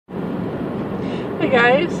Hey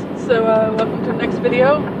guys, so welcome to the next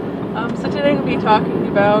video. So today we'll be talking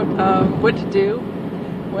about what to do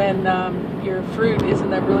when your fruit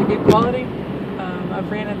isn't that really good quality.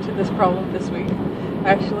 I've ran into this problem this week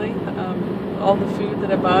actually. All the food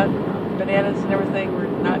that I bought, bananas and everything, were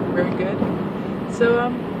not very good. So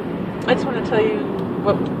I just want to tell you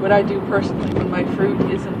what I do personally when my fruit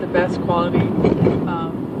isn't the best quality,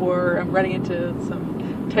 or I'm running into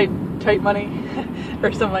some tight money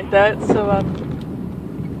or something like that. So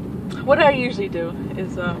what I usually do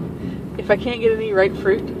is if I can't get any right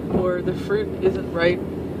fruit, or the fruit isn't right,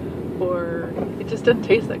 or it just doesn't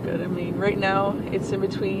taste that good. I mean, right now it's in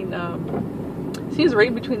between, it seems right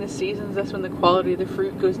in between the seasons. That's when the quality of the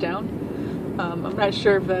fruit goes down. I'm not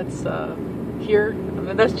sure if that's here. I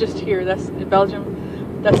mean, that's just here. That's in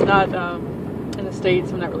Belgium. That's not in the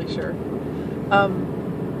States. I'm not really sure.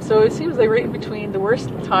 So it seems like right in between, the worst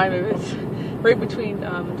time of it, right between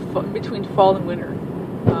fall and winter.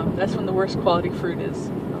 That's when the worst quality fruit is.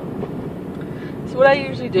 So what I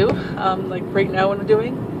usually do, like right now what I'm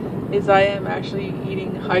doing, is I am actually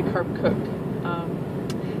eating high carb cooked.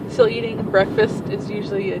 Still eating breakfast is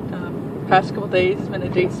usually, past couple days, it's been a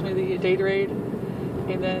date smoothie, a Gatorade,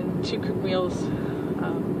 and then 2 cooked meals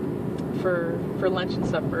for lunch and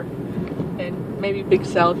supper, and maybe a big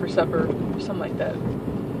salad for supper, or something like that.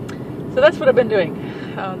 So that's what I've been doing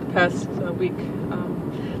the past week.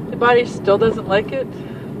 The body still doesn't like it,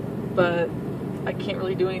 but I can't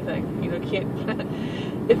really do anything. You know, can't.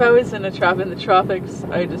 If I was in the tropics,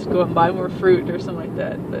 I'd just go and buy more fruit or something like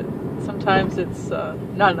that. But sometimes it's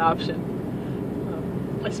not an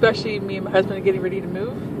option. Especially me and my husband are getting ready to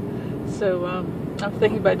move, so I'm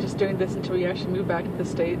thinking about just doing this until we actually move back to the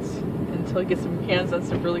States, until I get some hands on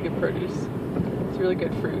some really good produce. It's really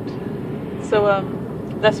good fruit. So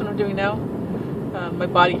that's what I'm doing now. My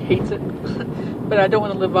body hates it, but I don't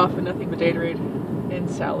want to live off of nothing but Gatorade and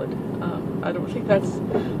salad. I don't think that's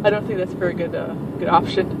a very good good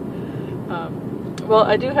option. Well,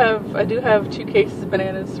 I do have 2 cases of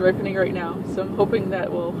bananas ripening right now, so I'm hoping that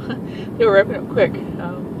they will ripen up quick,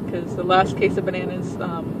 because the last case of bananas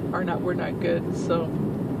were not good. So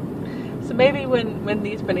maybe when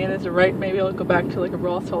these bananas are ripe, maybe I'll go back to like a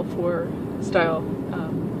raw sulfur style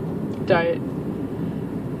diet.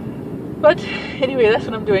 But anyway, that's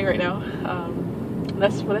what I'm doing right now.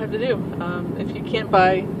 That's what I have to do. If you can't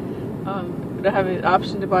buy, don't have an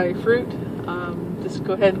option to buy fruit, just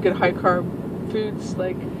go ahead and get high carb foods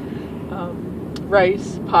like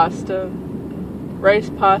rice, pasta,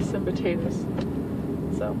 and potatoes.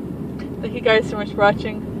 So thank you guys so much for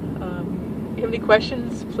watching. If you have any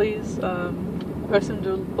questions, please post them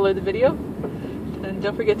below the video, and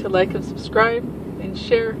don't forget to like and subscribe and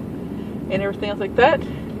share and everything else like that.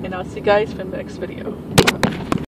 And I'll see you guys for the next video.